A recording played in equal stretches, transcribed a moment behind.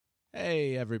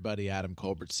Hey everybody, Adam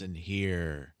Culbertson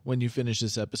here. When you finish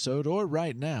this episode, or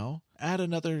right now, add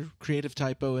another Creative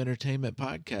Typo Entertainment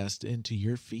podcast into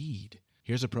your feed.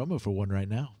 Here's a promo for one right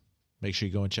now. Make sure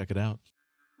you go and check it out.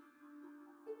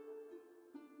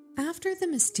 After the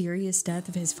mysterious death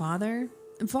of his father,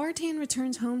 Vartan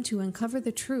returns home to uncover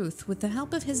the truth with the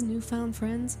help of his newfound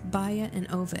friends, Baya and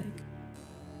Ovik.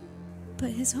 But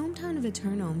his hometown of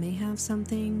Eternal may have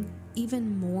something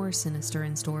even more sinister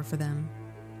in store for them.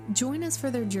 Join us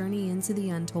for their journey into the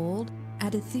untold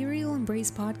at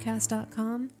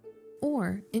etherealembracepodcast.com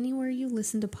or anywhere you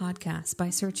listen to podcasts by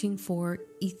searching for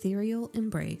Ethereal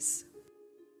Embrace.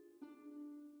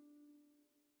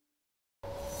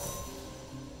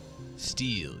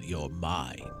 Steel your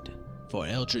mind for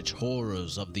eldritch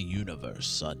horrors of the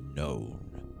universe unknown.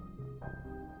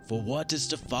 For what is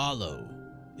to follow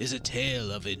is a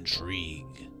tale of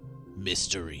intrigue,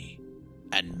 mystery,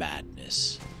 and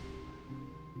madness.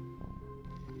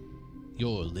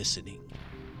 You're listening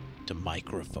to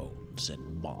Microphones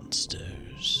and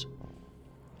Monsters.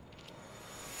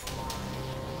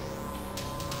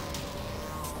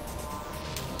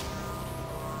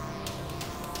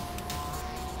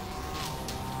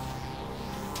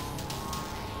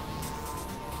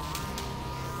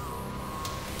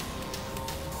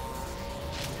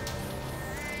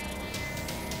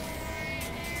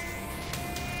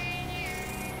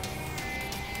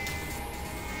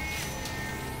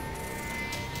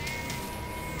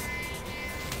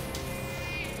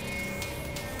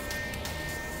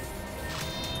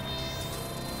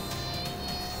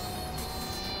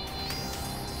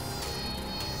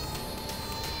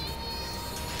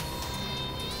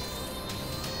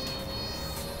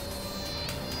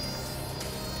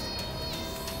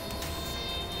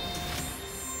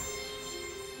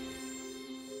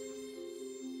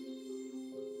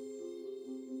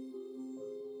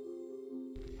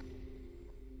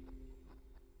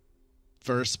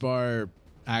 First Bar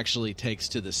actually takes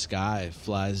to the sky,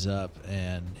 flies up,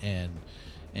 and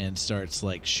starts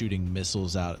like shooting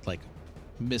missiles out. Like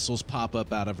missiles pop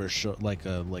up out of her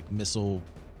like missile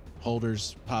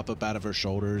holders pop up out of her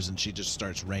shoulders, and she just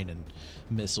starts raining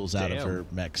missiles out of her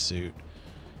mech suit.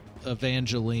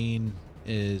 Evangeline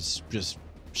is just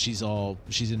she's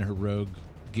in her rogue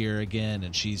gear again,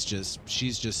 and she's just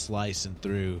slicing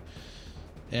through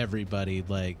everybody,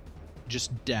 like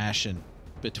just dashing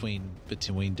between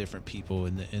different people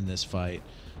in this fight.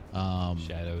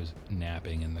 Shadow's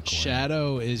napping in the corner.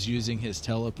 Shadow is using his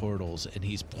teleportals, and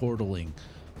he's portaling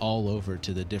all over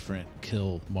to the different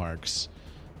kill marks,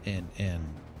 and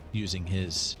using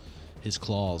his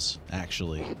claws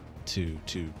actually to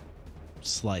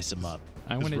slice him up.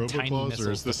 I wanted tiny claws, missiles.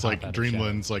 or is this like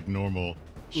Dreamland's like normal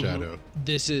Shadow?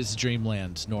 This is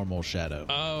Dreamland's normal Shadow.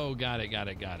 Oh, got it.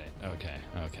 Okay.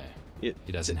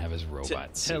 He doesn't have his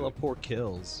robot suit. Teleport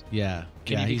kills. Yeah.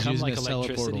 Can he he's become using like his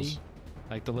electricity? teleportals.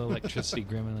 Like the little electricity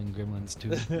gremlins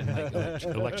too, and like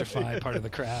electrify part of the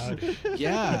crowd.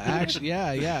 Yeah, actually,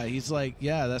 yeah. He's like,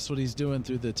 that's what he's doing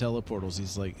through the teleportals.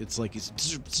 He's like, it's like he's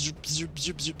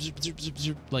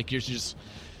like you're just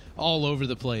all over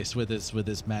the place with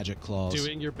his magic claws.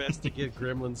 Doing your best to get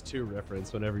Gremlins 2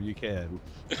 reference whenever you can.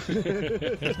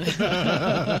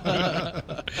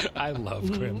 I love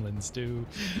Gremlins too.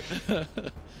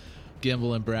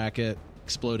 Gimbal and bracket,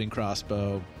 exploding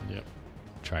crossbow. Yep.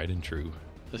 Tried and true.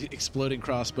 Exploding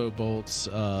crossbow bolts.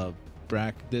 That's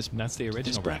the original.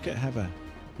 Does bracket have a?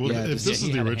 Well, if this is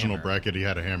the original bracket, he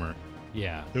had a hammer.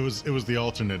 Yeah. It was the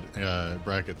alternate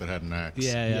bracket that had an axe.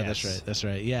 Yeah, yes. That's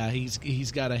right. Yeah,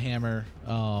 he's got a hammer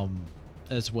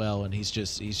as well, and he's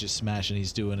just smashing.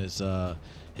 He's doing his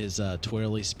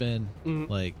twirly spin,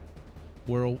 like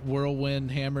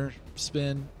whirlwind hammer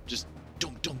spin, just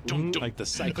dunk, dunk, dunk, dunk. Like the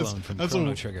Cyclone from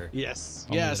Chrono Trigger. Yes.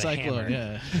 Yeah, Cyclone,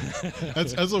 yeah.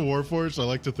 As a Warforged, I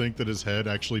like to think that his head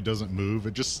actually doesn't move.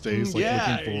 It just stays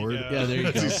looking forward. Yeah, there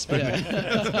you go. He's spinning.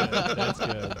 That's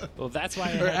good. Well, that's why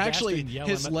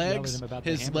his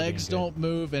legs don't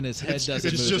move and his head doesn't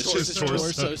move. It's just his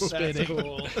torso spinning.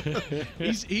 Cool.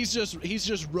 he's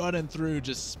just running through,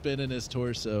 just spinning his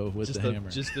torso with the hammer.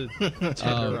 Just a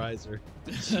terrorizer.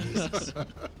 Jesus.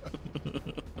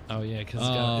 Oh yeah,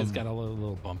 because it's got all the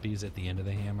little bumpies at the end of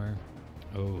the hammer.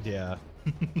 Oh yeah.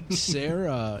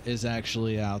 Sarah is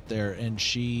actually out there, and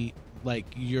she, like,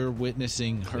 you're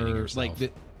witnessing her, like,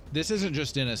 this isn't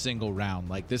just in a single round.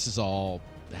 Like, this is all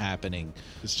happening.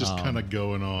 It's just kind of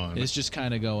going on. It's just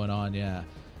kind of going on, yeah.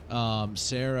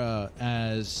 Sarah,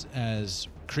 as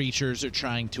creatures are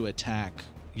trying to attack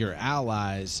your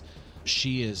allies,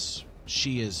 she is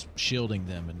shielding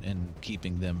them and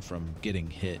keeping them from getting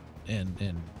hit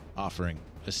and offering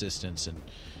assistance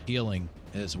healing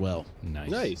as well.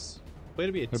 Nice. Way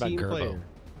to be a What about team Gerbo? player.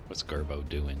 What's Gerbo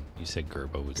doing? You said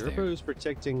Gerbo was there. Gerbo's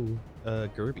protecting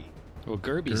Gerby. Well,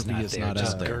 Gerby's Gerby not is there, not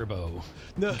just out there. Gerbo.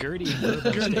 No, Gertie and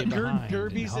Gerbo stay behind.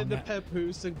 Gerby's and in the hung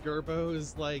Papoose, and Gerbo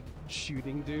is like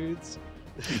shooting dudes. out-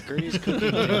 Gertie's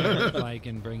cooking dinner, like,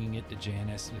 and bringing it to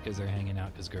Janice because they're hanging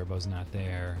out because Gerbo's not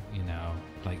there. You know,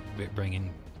 like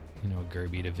bringing,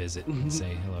 Gerby to visit and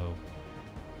say hello,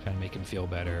 trying to make him feel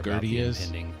better about Gertie the is?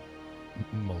 impending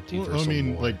multiversal Well, I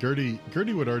mean, war. like Gertie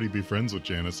would already be friends with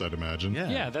Janice, I'd imagine.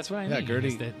 Yeah, that's what I Yeah, mean. Gertie-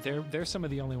 is that they're some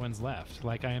of the only ones left.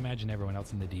 Like, I imagine everyone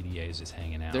else in the DDA is just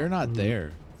hanging out. They're not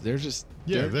there. They're just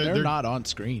they're not on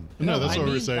screen. No, that's I what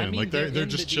we're mean- saying. I mean, like they're in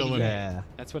just the chilling. Yeah.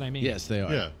 That's what I mean. Yes, they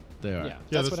are. Yeah. They are. Yeah, Yeah,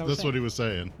 that's what I was that's what saying. he was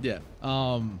saying. Yeah.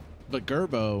 But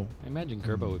Gerbo, I imagine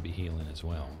Gerbo would be healing as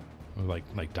well, or like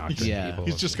doctoring Yeah. people.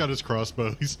 He's just got his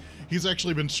crossbow. He's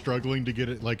actually been struggling to get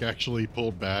it like actually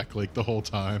pulled back like the whole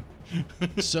time.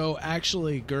 so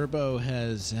actually Gerbo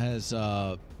has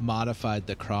modified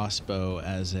the crossbow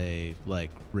as a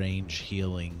like range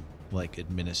healing like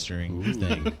administering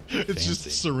thing. It's just Fancy.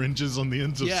 syringes on the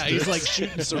ends of Yeah, sticks. he's like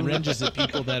shooting syringes at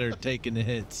people that are taking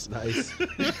hits. Nice.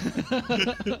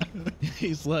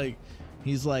 He's like,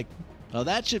 oh,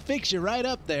 that should fix you right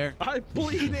up there. I'm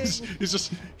bleeding. He's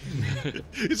just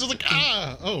like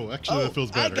oh, actually that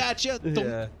feels I better. got you.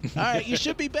 Yeah. All right, you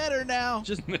should be better now.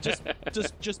 Just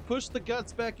push the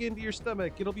guts back into your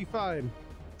stomach. It'll be fine.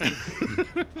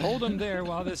 Hold him there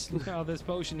while this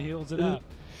potion heals it up.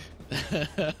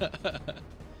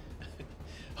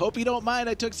 Hope you don't mind.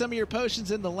 I took some of your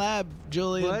potions in the lab,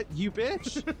 Julian. What, you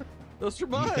bitch? Those are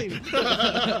mine.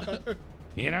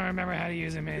 You don't remember how to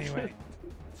use them anyway.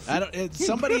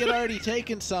 Somebody had already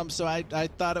taken some, so I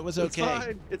thought it was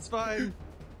okay. It's fine.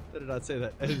 I did not say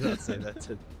that. I did not say that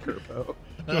to Gerbo.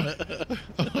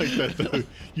 I like that though.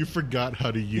 You forgot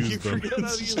how to use them. forgot how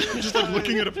to use them. Just like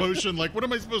looking at a potion, like, what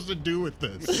am I supposed to do with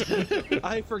this?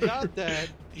 I forgot that.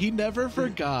 He never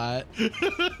forgot.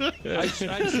 I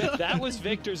said that was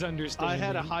Victor's understanding. I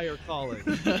had a higher calling.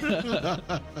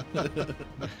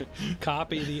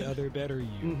 Copy the other better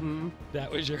you. Mm-hmm. That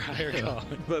was your higher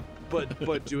calling.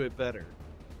 But do it better.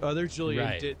 Other Julian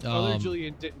Right.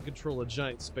 Julian didn't control a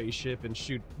giant spaceship and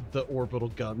shoot the orbital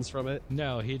guns from it.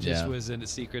 No, he just Yeah. was a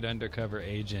secret undercover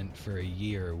agent for a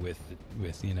year with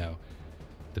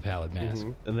the pallid mask.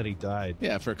 Mhm. And then he died.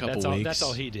 Yeah, for a couple That's all. weeks. That's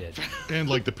all he did. And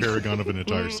like the paragon of an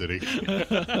entire city.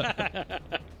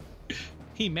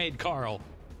 He made Carl.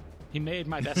 He made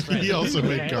my best friend. He also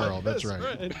made Okay? Carl. That's Best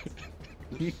right.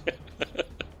 friend.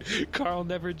 Carl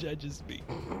never judges me.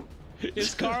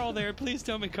 Is Carl there? Please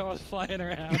tell me Carl's flying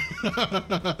around.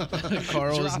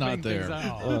 Carl is dropping not there. things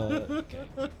out. Okay.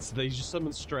 So they just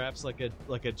summon straps like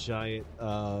a giant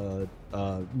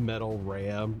metal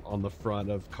ram on the front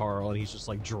of Carl, and he's just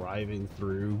like driving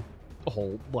through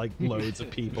whole like loads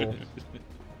of people.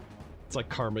 It's like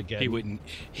Carmageddon.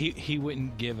 He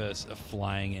wouldn't give us a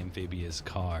flying amphibious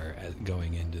car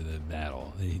going into the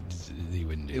battle. He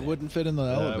wouldn't do It that. wouldn't fit in the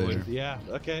elevator. Yeah.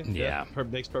 Okay. Yeah.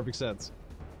 Makes perfect sense.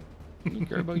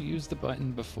 Gerbo used the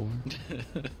button before.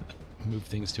 Move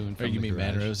things to and Or from you the mean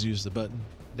garage. Manrose used the button?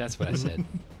 That's what I said.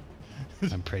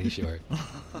 I'm pretty sure.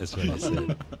 That's what I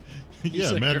said. Yeah,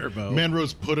 said Gerbo.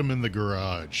 Manrose put him in the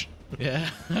garage. Yeah.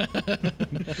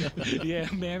 Yeah,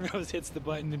 Manrose hits the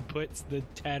button and puts the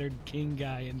tattered king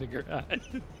guy in the garage.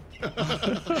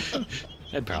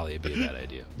 That'd probably be a bad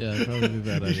idea. Yeah, that'd probably be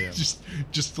a bad idea.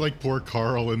 just like poor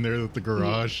Carl in there at the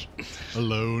garage,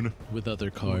 alone With other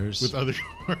cars with other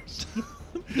cars.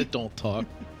 that don't talk.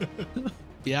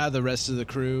 Yeah, the rest of the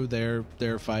crew,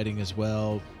 they're fighting as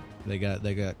well. They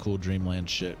got cool Dreamland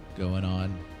shit going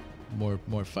on.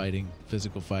 More fighting,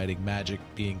 physical fighting, magic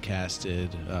being casted,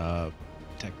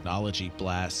 technology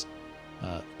blast,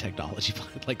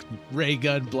 like ray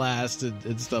gun blast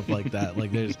and stuff like that.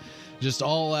 Like there's just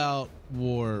all out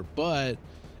war, but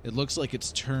it looks like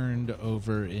it's turned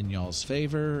over in y'all's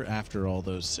favor after all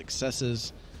those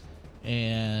successes,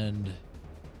 and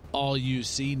all you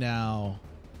see now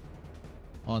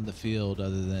on the field,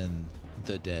 other than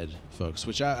the dead folks,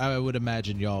 which I would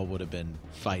imagine y'all would have been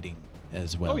fighting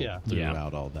as well. Oh, yeah.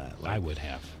 Throughout all that. Like, I would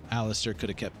have. Aleister could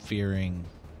have kept fearing,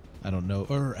 I don't know,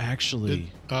 or actually,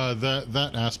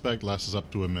 That aspect lasts up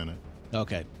to a minute.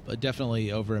 okay, but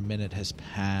definitely over a minute has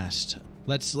passed.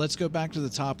 Let's go back to the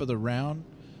top of the round,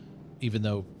 even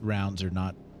though rounds are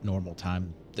not normal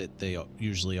time that they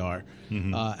usually are.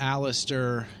 Mhm.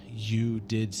 Aleister, you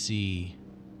did see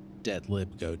Dead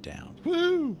Lib go down,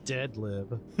 Woo! Dead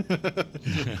lib.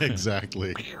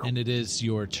 Exactly. and it is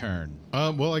your turn.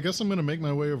 Well, I guess I'm going to make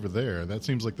my way over there. That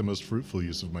seems like the most fruitful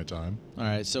use of my time. All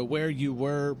right, so where you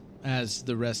were as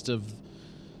the rest of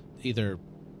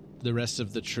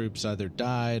the troops either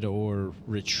died or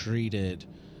retreated,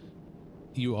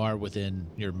 you are within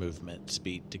your movement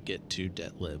speed to get to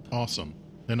Detlib. Awesome.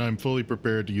 And I'm fully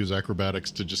prepared to use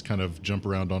acrobatics to just kind of jump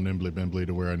around on Nimbly Bimbly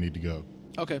to where I need to go.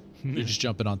 Okay. You're just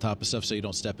jumping on top of stuff so you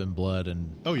don't step in blood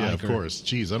and Oh, yeah, ichor. of course.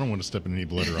 Jeez, I don't want to step in any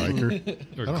blood or ichor.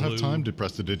 I don't have time to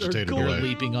press the digitator You're away.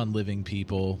 leaping on living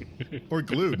people. Or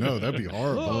glue. No, that'd be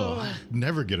horrible.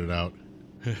 Never get it out.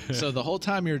 So the whole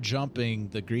time you're jumping,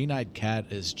 the green-eyed cat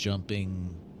is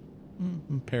jumping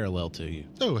parallel to you.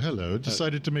 Oh, hello.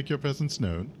 Decided to make your presence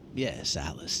known. Yes,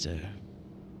 Aleister.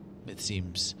 It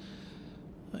seems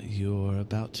you're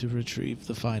about to retrieve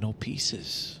the final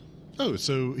pieces. Oh,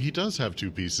 so he does have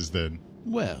 2 pieces then.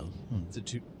 Well, It's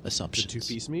a assumptions.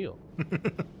 two-piece meal.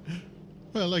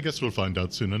 Well, I guess we'll find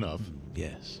out soon enough.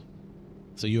 Yes.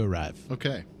 So you arrive.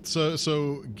 Okay.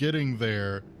 So getting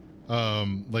there,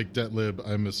 like Detlib,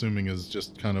 I'm assuming is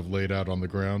just kind of laid out on the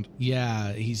ground.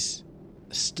 Yeah, he's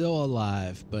still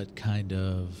alive, but kind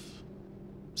of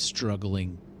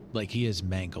struggling. Like he is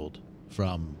mangled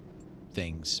from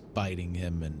things biting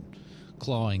him and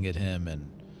clawing at him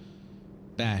and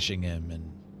bashing him,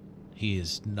 and he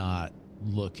is not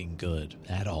looking good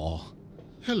at all.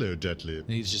 Hello, Detlib.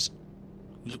 And he's just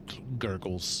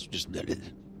gurgles, just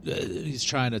he's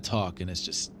trying to talk, and it's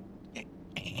just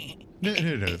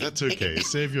No, that's okay.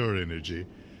 Save your energy.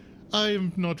 I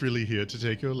am not really here to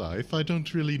take your life. I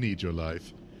don't really need your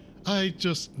life. I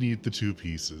just need the 2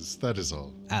 pieces. That is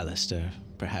all. Aleister.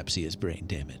 Perhaps he is brain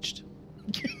damaged.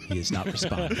 He is not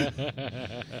responding.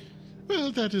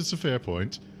 Well, that is a fair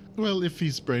point. Well, if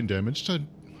he's brain damaged, I'm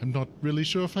not really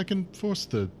sure if I can force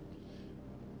the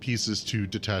pieces to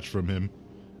detach from him.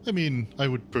 I mean, I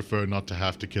would prefer not to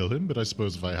have to kill him, but I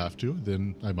suppose if I have to,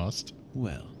 then I must.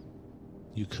 Well,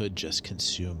 you could just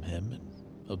consume him and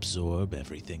absorb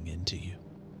everything into you.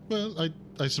 Well,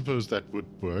 I suppose that would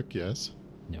work, yes.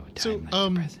 No time So, like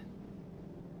the present.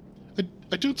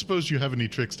 I don't suppose you have any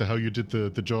tricks to how you did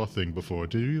the jaw thing before,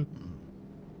 do you?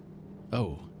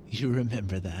 Oh, you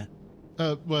remember that?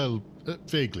 Well,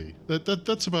 vaguely.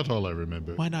 That's about all I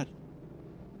remember. Why not?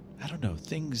 I don't know.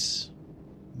 Things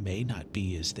may not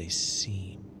be as they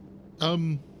seem.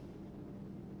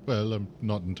 Well, I'm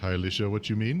not entirely sure what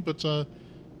you mean, but,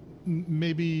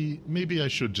 maybe I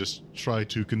should just try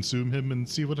to consume him and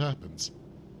see what happens.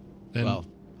 And Well,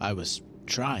 I was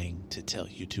trying to tell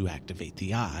you to activate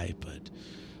the eye, but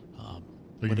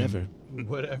you whatever.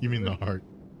 Whatever. You mean the heart?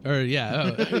 Or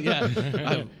yeah,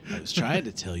 I was trying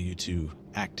to tell you to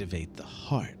activate the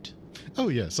heart. Oh,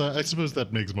 yes, I suppose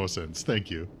that makes more sense.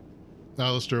 Thank you.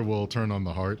 Aleister will turn on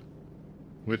the heart,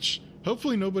 which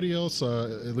hopefully nobody else,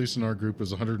 at least in our group,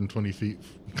 is 120 feet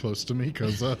close to me,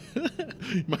 because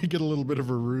you might get a little bit of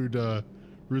a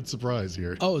rude surprise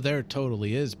here. Oh, there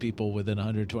totally is people within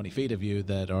 120 feet of you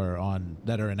that are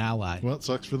an ally. Well, it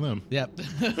sucks for them. Yep.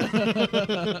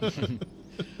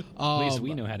 At least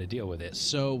we know how to deal with it.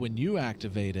 So when you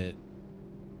activate it,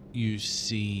 you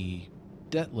see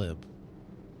Detlib,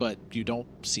 but you don't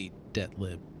see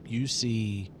Detlib. You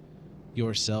see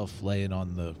yourself laying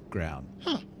on the ground.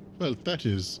 Huh. Well, that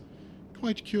is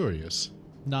quite curious.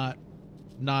 Not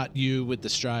you with the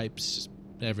stripes,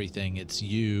 everything. It's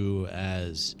you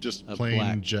as Just a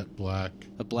plain jet black.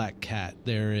 a black cat.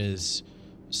 There is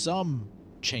some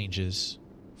changes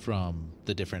from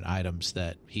the different items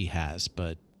that he has,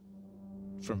 but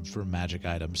from magic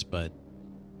items, but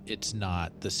it's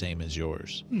not the same as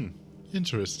yours.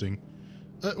 Interesting.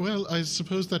 Well, I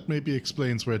suppose that maybe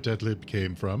explains where Detlib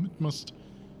came from. It must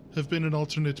have been an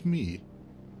alternate me.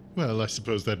 Well, I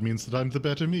suppose that means that I'm the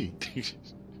better me.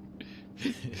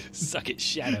 Suck it,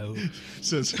 Shadow.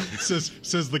 says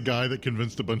the guy that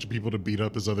convinced a bunch of people to beat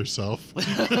up his other self.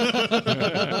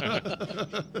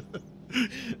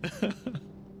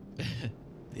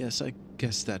 Yes, I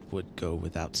guess that would go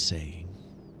without saying.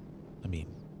 I mean,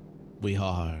 we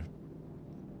are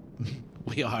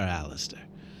Aleister.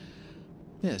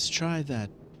 Yes, try that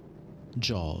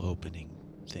jaw opening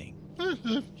thing.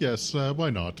 Yes,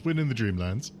 why not? Win in the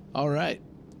Dreamlands. All right.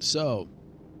 So,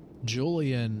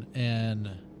 Julian and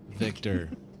Victor,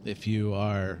 if you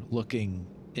are looking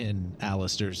in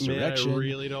Aleister's Man, direction, I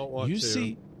really don't want you to.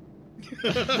 see.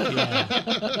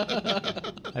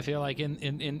 I feel like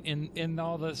in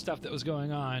all the stuff that was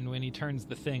going on, when he turns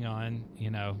the thing on,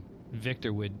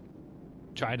 Victor would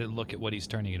try to look at what he's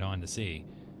turning it on to see,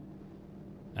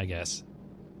 I guess,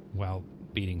 while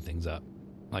beating things up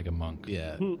like a monk.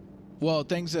 Yeah. Well,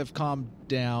 things have calmed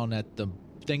down at the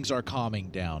things are calming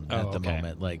down at the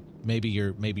moment. Like maybe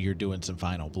you're doing some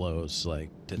final blows, like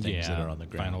to things that are on the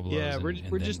ground. Final blows. Yeah, and we're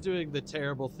then, just doing the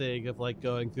terrible thing of like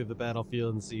going through the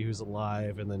battlefield and see who's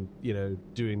alive, and then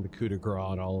doing the coup de grace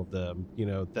on all of them.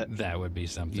 that would be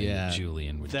something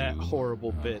Julian would do. That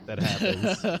horrible bit that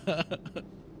happens.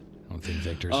 I don't think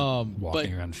Victor's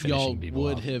walking around finishing y'all people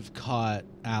would off. have caught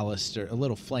Aleister, a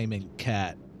little flaming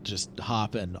cat, just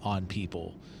hopping on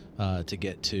people to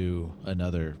get to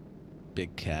another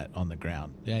big cat on the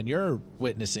ground. And you're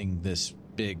witnessing this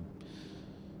big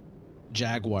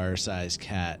jaguar-sized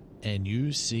cat, and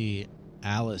you see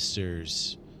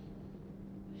Aleister's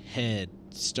head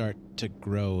start to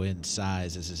grow in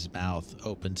size as his mouth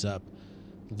opens up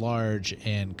large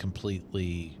and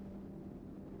completely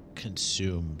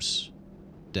consumes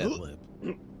Deadlib.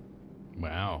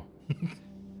 Wow.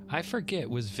 I forget,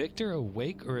 was Victor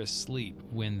awake or asleep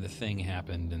when the thing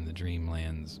happened in the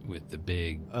Dreamlands with the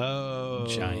big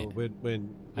giant?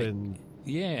 When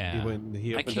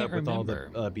he opened up with all the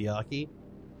Byakhee?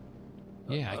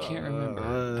 Yeah, I can't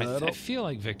remember. I feel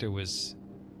like Victor was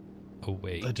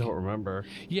awake. I don't remember.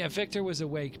 Yeah, Victor was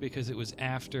awake because it was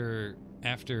after.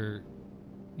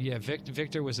 Yeah,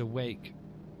 Victor was awake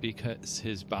because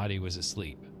his body was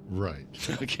asleep. Right.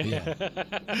 Okay.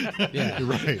 Yeah.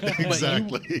 Right.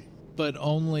 Exactly. But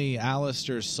only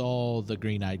Aleister saw the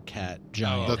green-eyed cat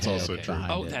giant. That's also true.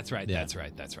 behind Oh, it. that's right. Yeah. That's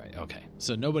right. Okay.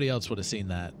 So nobody else would have seen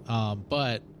that.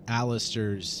 But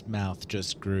Aleister's mouth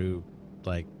just grew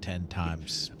like 10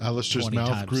 times. Aleister's 20 mouth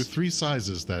times. grew 3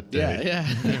 sizes that day.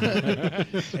 Yeah.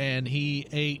 And he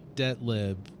ate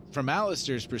Detlib. From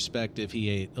Aleister's perspective, he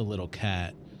ate a little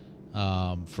cat.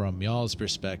 From y'all's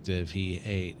perspective, he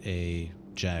ate a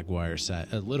jaguar.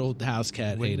 A little house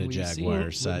cat ate a jaguar.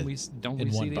 Don't we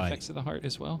in see one the bite. effects of the heart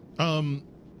as well?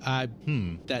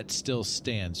 That still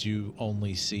stands. You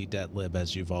only see Detlib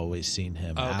as you've always seen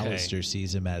him. Okay. Aleister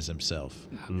sees him as himself.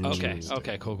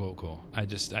 Okay, cool. I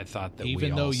thought that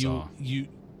Even we though all saw.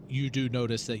 you do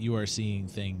notice that you are seeing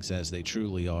things as they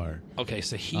truly are. Okay,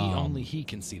 so only he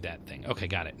can see that thing. Okay,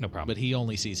 got it. No problem. But he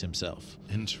only sees himself.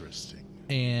 Interesting.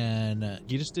 And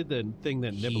You just did the thing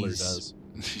that Nibbler does.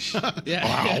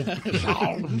 yeah.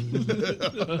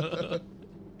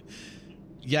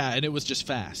 Yeah, and it was just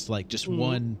fast. Like just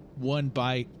one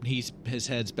bite, his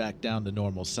head's back down to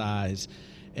normal size,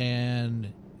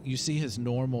 and you see his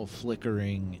normal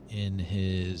flickering in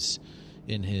his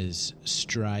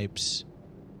stripes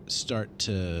start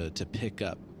to pick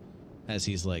up as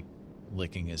he's like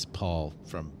licking his paw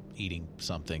from eating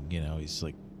something. He's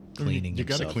like cleaning You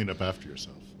got to himself. clean up after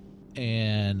yourself.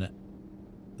 And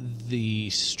the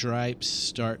stripes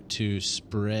start to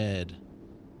spread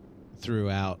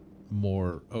throughout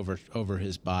more over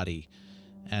his body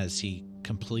as he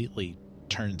completely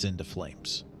turns into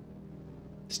flames.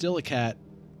 Still a cat,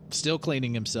 still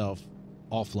cleaning himself,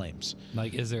 all flames.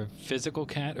 Like, is there a physical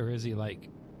cat, or is he like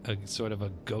a sort of a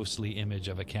ghostly image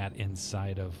of a cat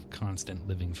inside of constant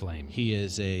living flame? He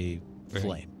is a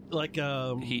flame. Like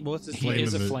what's his He name?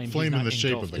 is a in the- flame. He's flame in not the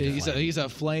shape engulfed of in a He's flame. a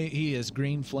flame. He is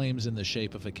green flames in the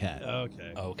shape of a cat.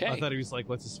 Okay. Okay. I thought he was like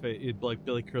what's his face? Like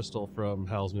Billy Crystal from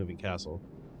Howl's Moving Castle.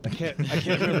 I can't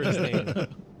remember his name.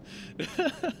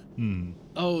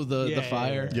 Oh, the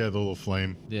fire. Yeah, the little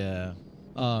flame. Yeah.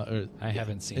 I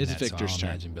haven't seen it's that, Victor's so I'll turn.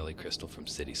 imagine Billy Crystal from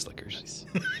City Slickers.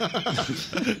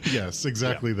 Yes,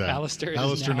 exactly that. Aleister is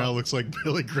Aleister now now- looks like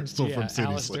Billy Crystal Yeah, from City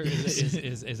Aleister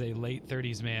Slickers. is a late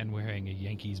 30s man wearing a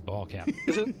Yankees ball cap.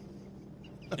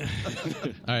 All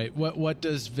right. What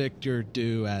does Victor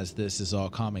do as this is all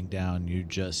calming down? You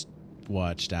just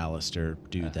watched Aleister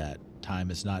do that.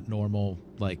 Time is not normal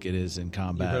like it is in You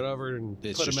combat. head over and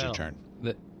It's put just him your out. turn.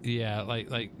 Yeah,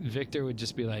 like Victor would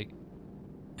just be like,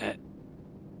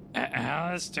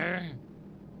 Aleister,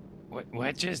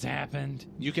 what just happened?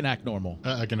 You can act normal.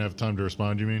 I can have time to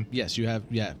respond, you mean? Yes, you have.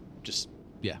 Yeah, just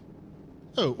yeah.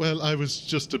 Oh, well, I was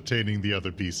just obtaining the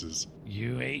other pieces.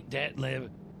 You ate Detlib.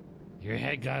 Your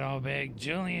head got all big.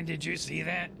 Julian, did you see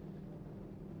that?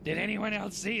 Did anyone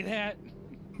else see that?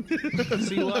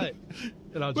 See what?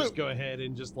 And I'll just go ahead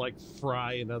and just like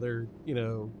fry another,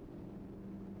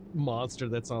 monster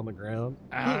that's on the ground.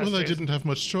 Well, I didn't have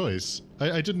much choice.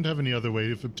 I didn't have any other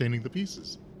way of obtaining the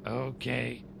pieces.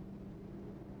 Okay.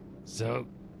 So,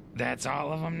 that's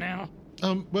all of them now?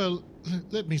 Well,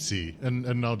 let me see.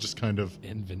 And I'll just kind of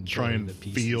Inventory try and the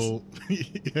pieces. feel...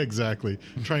 exactly.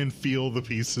 Try and feel the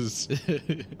pieces.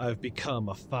 I've become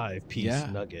a 5-piece Yeah.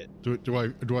 nugget. Do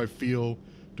I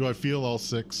feel all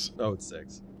 6? Oh, it's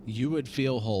 6. You would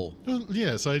feel whole. Well,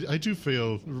 yes, I do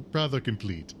feel rather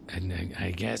complete. And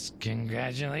I guess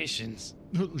congratulations.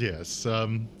 Well, yes,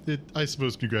 I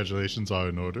suppose congratulations are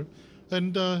in order.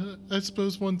 And I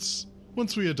suppose once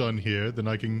we are done here, then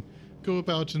I can go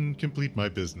about and complete my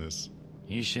business.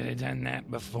 You should have done that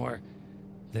before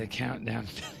the countdown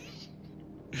finished.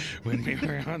 When we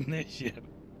were on this ship.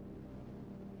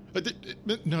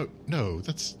 No,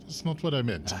 that's not what I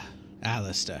meant.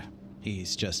 Aleister,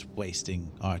 he's just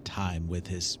wasting our time with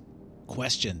his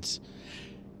questions.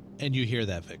 And you hear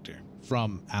that, Victor,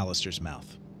 from Aleister's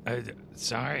mouth.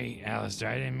 Sorry, Aleister,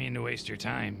 I didn't mean to waste your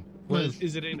time. Well,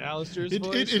 Is it in Aleister's it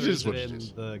voice? is or what is it in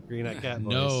is. the Green-Eyed Cat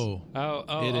voice? No.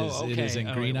 Okay. It is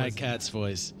in Green-Eyed wasn't. Cat's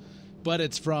voice. But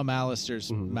it's from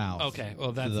Aleister's mouth. Okay,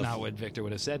 well, that's not what Victor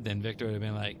would have said then. Victor would have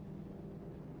been like,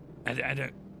 I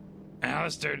don't...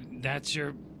 Aleister, that's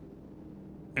your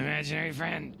imaginary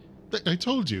friend. I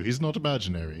told you, he's not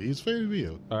imaginary. He's very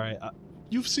real. All right.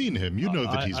 You've seen him. You know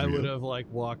that he's I real. would have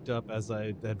walked up as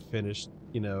I had finished,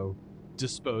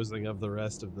 disposing of the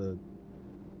rest of the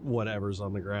whatever's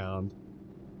on the ground.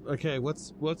 Okay, we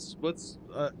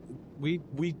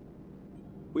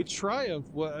triumphed.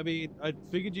 I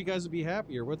figured you guys would be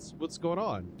happier. What's going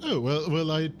on? Oh,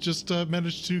 well, I just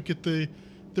managed to get the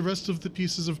rest of the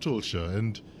pieces of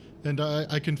Tulsa, and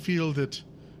I can feel that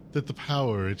the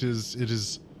power, it is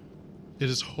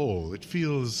whole. It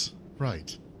feels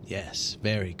right. Yes,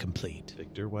 very complete.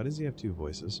 Victor, why does he have two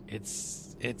voices?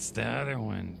 It's the other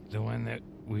one, the one that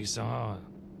we saw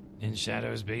in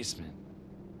Shadow's basement.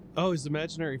 Oh, his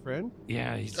imaginary friend?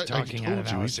 Yeah, he's I talking out told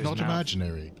of you, he's Aleister's not mouth.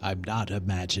 imaginary. I'm not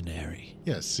imaginary.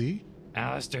 Yes, see?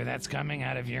 Aleister, that's coming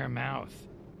out of your mouth.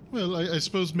 Well, I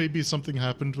suppose maybe something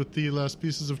happened with the last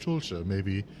pieces of Tulsa.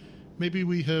 Maybe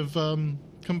we have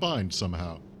combined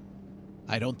somehow.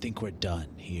 I don't think we're done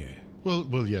here.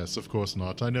 Well, yes, of course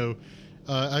not. I know.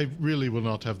 I really will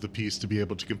not have the peace to be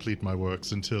able to complete my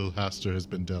works until Aleister has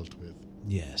been dealt with.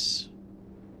 Yes.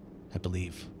 I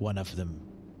believe one of them,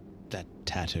 that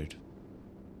tattered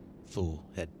fool,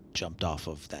 had jumped off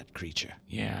of that creature.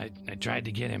 Yeah, I tried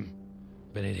to get him,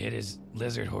 but it hit his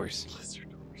lizard horse.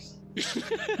 Lizard horse.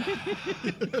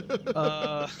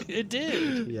 It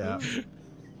did. Yeah.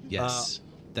 Yes,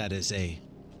 that is a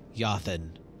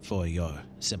Yothan for your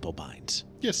simple minds.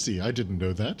 Yes, see, I didn't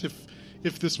know that.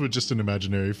 If this were just an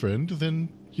imaginary friend, then,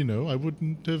 I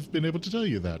wouldn't have been able to tell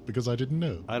you that, because I didn't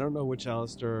know. I don't know which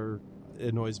Aleister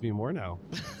annoys me more now.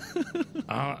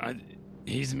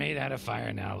 He's made out of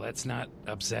fire now. Let's not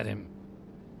upset him.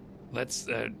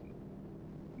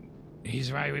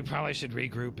 He's right. We probably should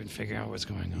regroup and figure out what's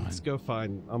going on.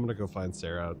 I'm gonna go find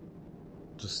Sarah.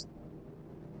 Just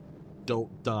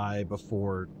don't die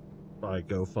before I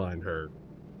go find her.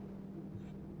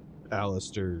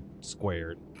 Aleister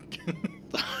squared.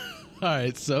 All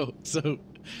right, so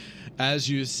as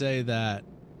you say that,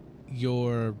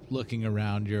 you're looking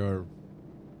around, you're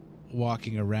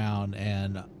walking around,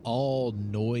 and all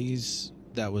noise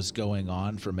that was going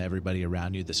on from everybody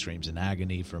around you, the screams in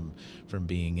agony from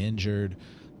being injured,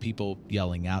 people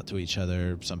yelling out to each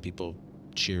other, some people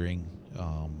cheering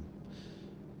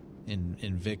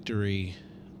in victory,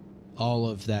 all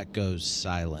of that goes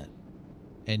silent.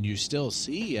 And you still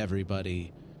see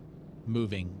everybody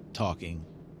moving, talking,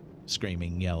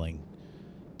 screaming, yelling,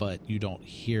 but you don't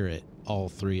hear it, all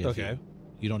three of you.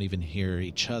 You don't even hear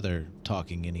each other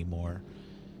talking anymore.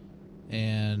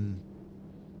 And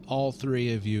all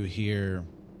three of you here,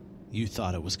 you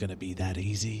thought it was going to be that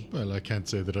easy. Well, I can't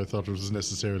say that I thought it was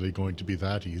necessarily going to be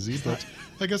that easy, but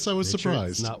I guess I was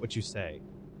surprised. It's not what you say.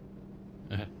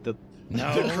 No.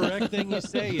 The correct thing you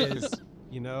say is,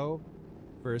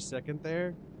 for a second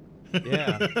there,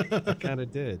 yeah, I kind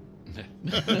of did.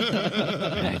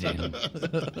 I didn't.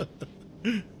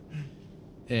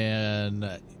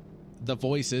 And the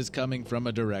voice is coming from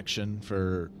a direction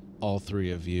for all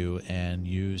three of you, and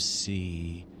you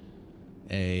see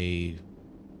a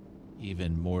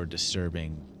even more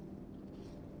disturbing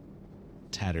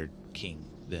tattered king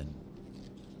than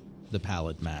the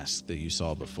pallid mask that you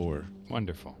saw before.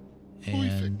 Wonderful.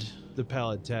 And The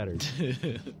pallet tattered.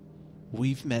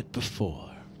 we've met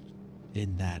before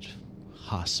in that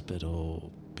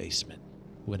hospital basement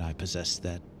when I possessed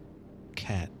that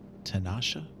cat,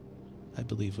 Tanasha, I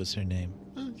believe was her name.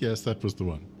 Yes, that was the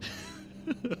one.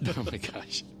 Oh my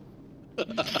gosh.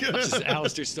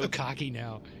 Aleister's so cocky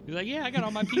now. He's like, yeah, I got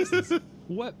all my pieces.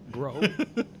 What, bro?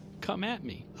 Come at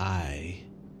me. I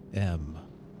am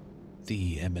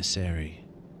the emissary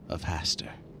of Aleister.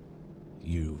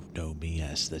 You know me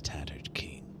as the Tattered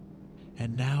King.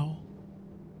 And now,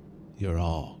 you're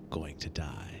all going to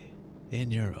die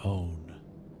in your own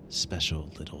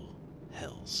special little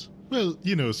hells. Well,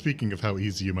 speaking of how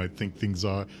easy you might think things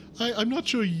are, I'm not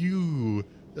sure you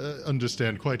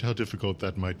understand quite how difficult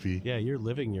that might be. Yeah, you're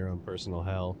living your own personal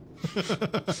hell.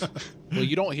 Well,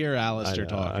 you don't hear Aleister I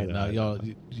talking. know,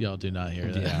 No, y'all do not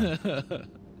hear that.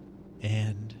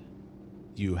 And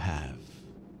you have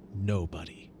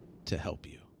nobody to help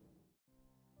you.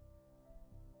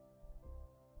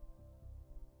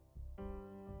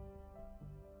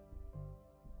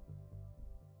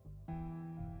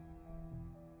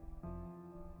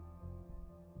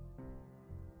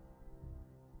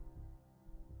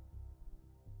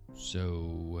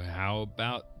 So, how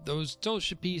about those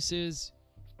Tulsa pieces?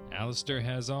 Aleister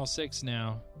has all 6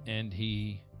 now, and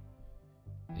he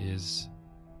is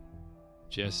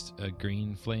just a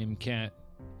green flame cat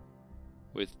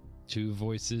with 2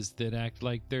 voices that act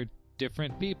like they're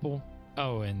different people.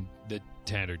 Oh, and the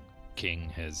Tattered King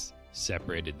has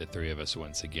separated the 3 of us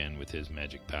once again with his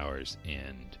magic powers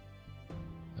and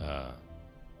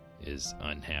is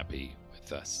unhappy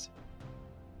with us.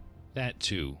 That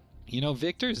too. You know,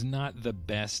 Victor's not the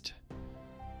best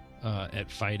at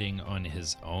fighting on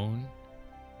his own.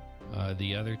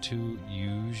 The other 2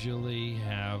 usually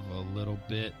have a little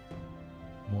bit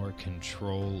more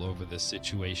control over the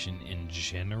situation in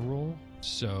general.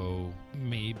 So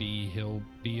maybe he'll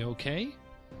be okay?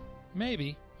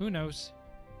 Maybe. Who knows?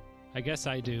 I guess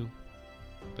I do.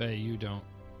 But you don't.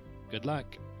 Good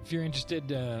luck. If you're interested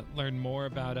to learn more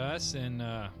about us and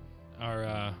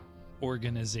our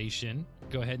organization,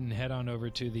 go ahead and head on over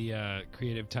to the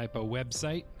Creative Typo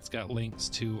website. It's got links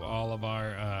to all of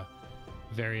our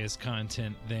various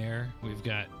content there. We've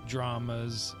got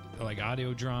dramas, like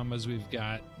audio dramas. We've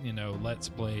got, Let's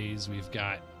Plays. We've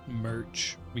got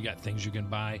merch. We got things you can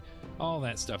buy. All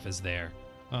that stuff is there.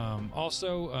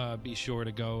 Also, be sure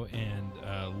to go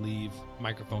and leave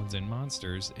Microphones and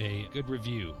Monsters a good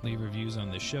review. Leave reviews on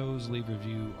the shows. Leave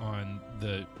review on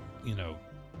the,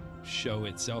 show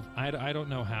itself. I don't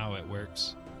know how it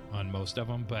works on most of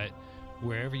them, but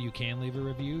wherever you can leave a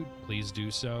review, please do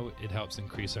so. It helps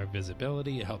increase our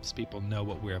visibility. It helps people know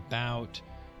what we're about,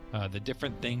 the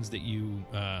different things that you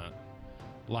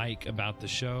like about the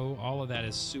show. All of that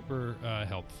is super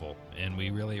helpful, and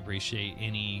we really appreciate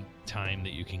any time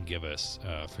that you can give us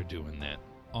for doing that.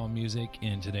 All music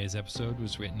in today's episode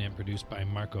was written and produced by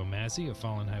Marco Mazzei of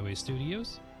Fallen Highway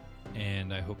Studios.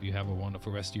 And I hope you have a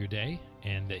wonderful rest of your day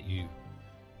and that you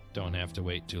don't have to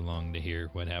wait too long to hear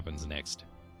what happens next.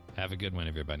 Have a good one,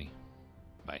 everybody.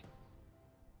 Bye.